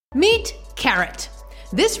Meet Carrot.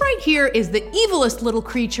 This right here is the evilest little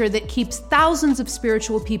creature that keeps thousands of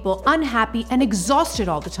spiritual people unhappy and exhausted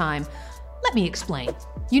all the time. Let me explain.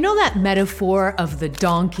 You know that metaphor of the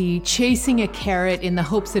donkey chasing a carrot in the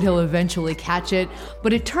hopes that he'll eventually catch it?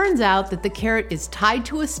 But it turns out that the carrot is tied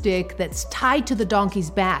to a stick that's tied to the donkey's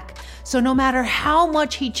back. So no matter how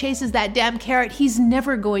much he chases that damn carrot, he's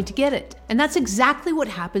never going to get it. And that's exactly what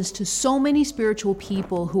happens to so many spiritual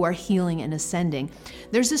people who are healing and ascending.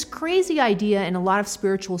 There's this crazy idea in a lot of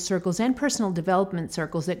spiritual circles and personal development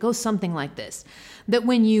circles that goes something like this. That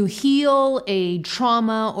when you heal a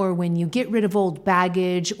trauma, or when you get rid of old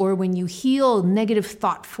baggage, or when you heal negative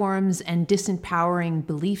thought forms and disempowering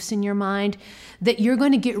beliefs in your mind, that you're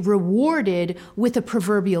going to get rewarded with a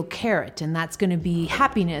proverbial carrot. And that's going to be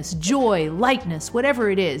happiness, joy, lightness, whatever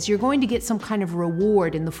it is. You're going to get some kind of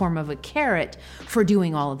reward in the form of a carrot for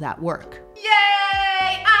doing all of that work.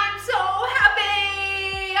 Yay! I'm so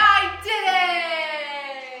happy! I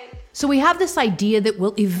did it! So we have this idea that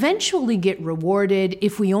we'll eventually get rewarded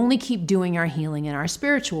if we only keep doing our healing and our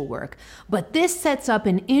spiritual work. But this sets up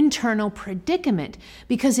an internal predicament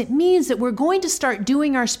because it means that we're going to start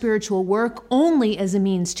doing our spiritual work only as a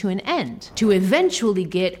means to an end, to eventually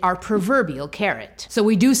get our proverbial carrot. So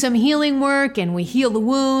we do some healing work and we heal the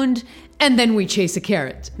wound, and then we chase a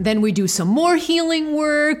carrot. Then we do some more healing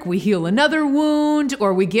work, we heal another wound,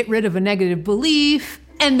 or we get rid of a negative belief,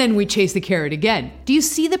 and then we chase the carrot again. Do you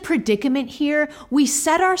see the predicament here? We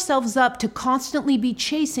set ourselves up to constantly be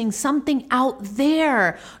chasing something out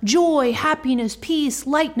there. Joy, happiness, peace,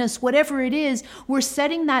 lightness, whatever it is, we're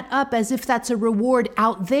setting that up as if that's a reward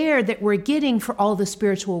out there that we're getting for all the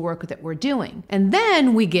spiritual work that we're doing. And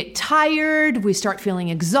then we get tired, we start feeling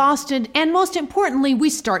exhausted, and most importantly,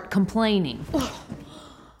 we start complaining.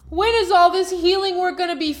 When is all this healing work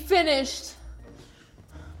gonna be finished?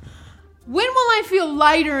 When will I feel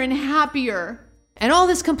lighter and happier? And all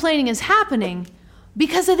this complaining is happening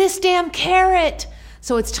because of this damn carrot.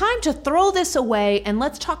 So it's time to throw this away and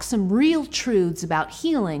let's talk some real truths about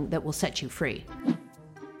healing that will set you free.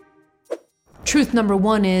 Truth number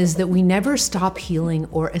one is that we never stop healing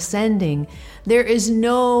or ascending. There is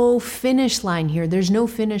no finish line here. There's no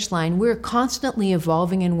finish line. We're constantly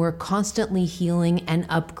evolving and we're constantly healing and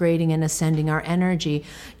upgrading and ascending our energy.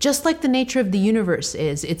 Just like the nature of the universe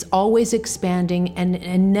is. It's always expanding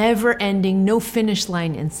and never ending, no finish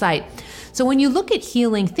line in sight. So when you look at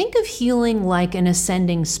healing, think of healing like an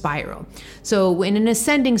ascending spiral. So in an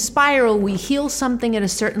ascending spiral, we heal something at a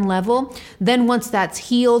certain level. Then once that's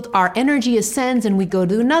healed, our energy ascends and we go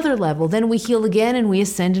to another level. Then we heal again and we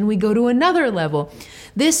ascend and we go to another level.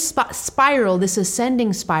 This spiral, this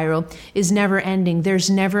ascending spiral, is never ending. There's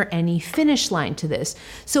never any finish line to this.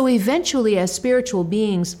 So eventually, as spiritual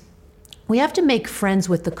beings, we have to make friends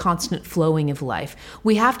with the constant flowing of life.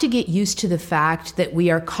 We have to get used to the fact that we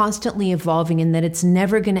are constantly evolving and that it's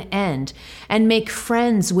never going to end, and make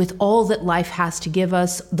friends with all that life has to give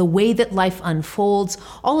us, the way that life unfolds,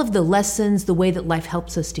 all of the lessons, the way that life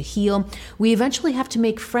helps us to heal. We eventually have to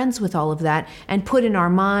make friends with all of that and put in our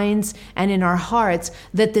minds and in our hearts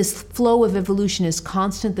that this flow of evolution is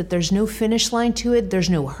constant, that there's no finish line to it. There's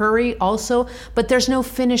no hurry also, but there's no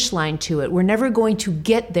finish line to it. We're never going to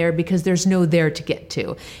get there because there's no there to get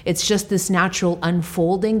to. It's just this natural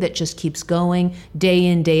unfolding that just keeps going day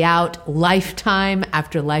in, day out, lifetime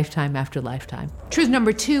after lifetime after lifetime. Truth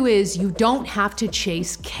number two is you don't have to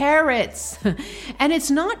chase carrots. And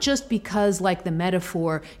it's not just because, like the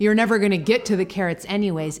metaphor, you're never going to get to the carrots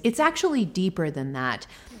anyways. It's actually deeper than that.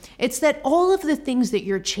 It's that all of the things that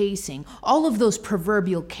you're chasing, all of those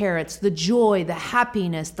proverbial carrots, the joy, the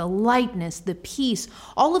happiness, the lightness, the peace,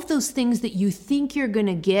 all of those things that you think you're going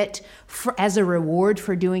to get as a reward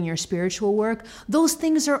for doing your spiritual work, those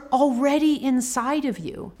things are already inside of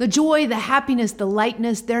you. The joy, the happiness, the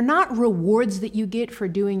lightness, they're not rewards that you get for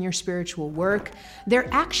doing your spiritual work. They're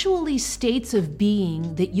actually states of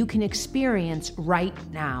being that you can experience right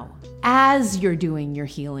now as you're doing your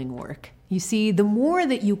healing work. You see, the more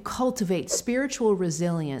that you cultivate spiritual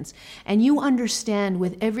resilience and you understand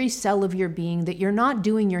with every cell of your being that you're not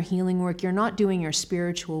doing your healing work, you're not doing your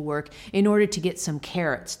spiritual work in order to get some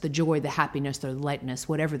carrots, the joy, the happiness, the lightness,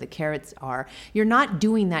 whatever the carrots are. You're not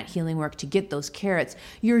doing that healing work to get those carrots.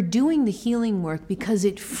 You're doing the healing work because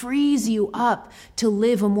it frees you up to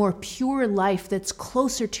live a more pure life that's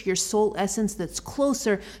closer to your soul essence, that's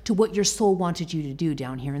closer to what your soul wanted you to do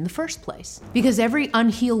down here in the first place. Because every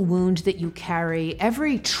unhealed wound that you carry,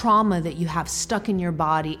 every trauma that you have stuck in your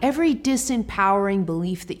body, every disempowering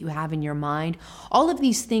belief that you have in your mind, all of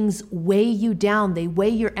these things weigh you down, they weigh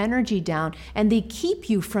your energy down, and they keep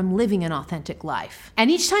you from living an authentic life. And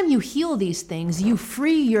each time you heal these things, you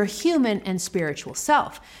free your human and spiritual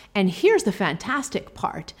self. And here's the fantastic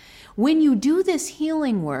part. When you do this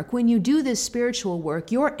healing work, when you do this spiritual work,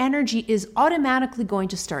 your energy is automatically going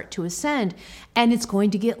to start to ascend, and it's going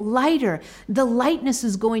to get lighter. The lightness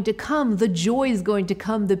is going to come, the joy is going to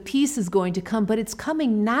come, the peace is going to come, but it's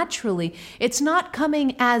coming naturally. It's not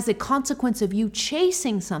coming as a consequence of you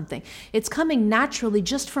chasing something. It's coming naturally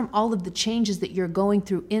just from all of the changes that you're going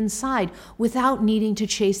through inside without needing to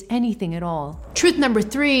chase anything at all. Truth number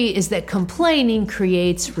 3 is that complaining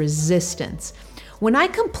creates resistance. When I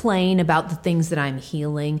complain about the things that I'm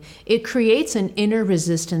healing, it creates an inner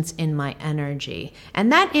resistance in my energy.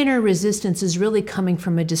 And that inner resistance is really coming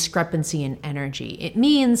from a discrepancy in energy. It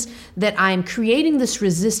means that I'm creating this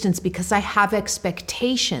resistance because I have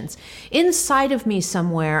expectations. Inside of me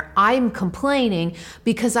somewhere, I'm complaining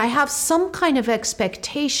because I have some kind of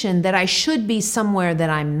expectation that I should be somewhere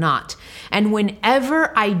that I'm not. And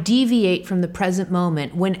whenever I deviate from the present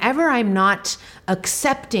moment, whenever I'm not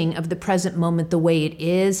accepting of the present moment the way it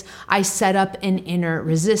is, I set up an inner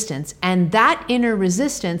resistance. And that inner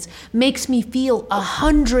resistance makes me feel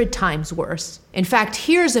 100 times worse. In fact,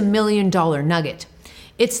 here's $1 million nugget.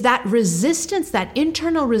 It's that resistance, that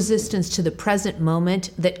internal resistance to the present moment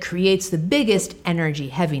that creates the biggest energy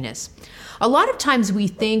heaviness. A lot of times we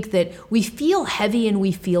think that we feel heavy and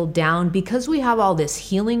we feel down because we have all this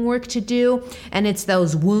healing work to do, and it's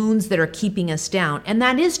those wounds that are keeping us down. And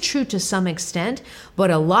that is true to some extent, but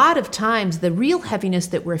a lot of times the real heaviness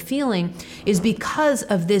that we're feeling is because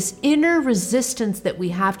of this inner resistance that we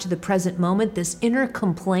have to the present moment, this inner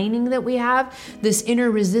complaining that we have, this inner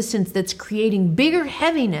resistance that's creating bigger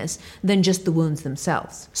heaviness than just the wounds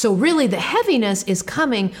themselves. So really the heaviness is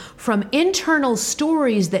coming from internal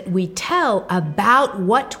stories that we tell about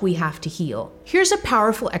what we have to heal. Here's a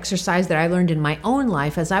powerful exercise that I learned in my own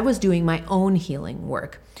life as I was doing my own healing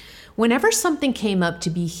work. Whenever something came up to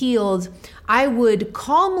be healed, I would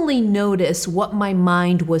calmly notice what my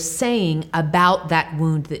mind was saying about that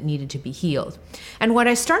wound that needed to be healed. And what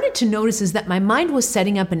I started to notice is that my mind was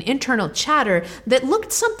setting up an internal chatter that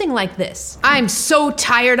looked something like this. I'm so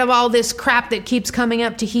tired of all this crap that keeps coming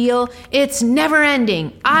up to heal. It's never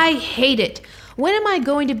ending. I hate it. When am I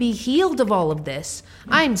going to be healed of all of this?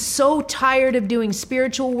 I'm so tired of doing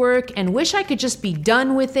spiritual work and wish I could just be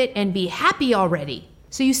done with it and be happy already.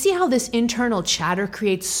 So you see how this internal chatter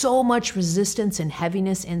creates so much resistance and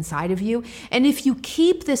heaviness inside of you? And if you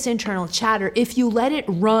keep this internal chatter, if you let it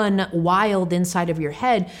run wild inside of your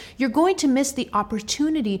head, you're going to miss the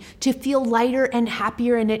opportunity to feel lighter and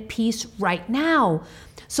happier and at peace right now.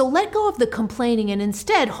 So let go of the complaining and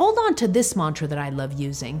instead hold on to this mantra that I love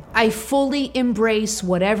using. I fully embrace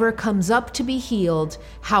whatever comes up to be healed,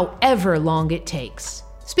 however long it takes.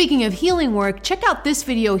 Speaking of healing work, check out this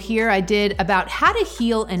video here I did about how to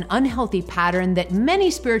heal an unhealthy pattern that many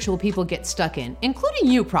spiritual people get stuck in, including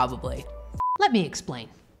you probably. Let me explain.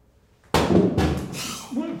 Did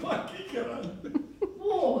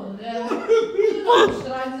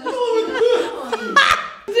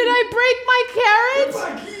I break my carrot?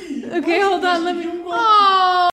 Okay, hold on, let me. Oh.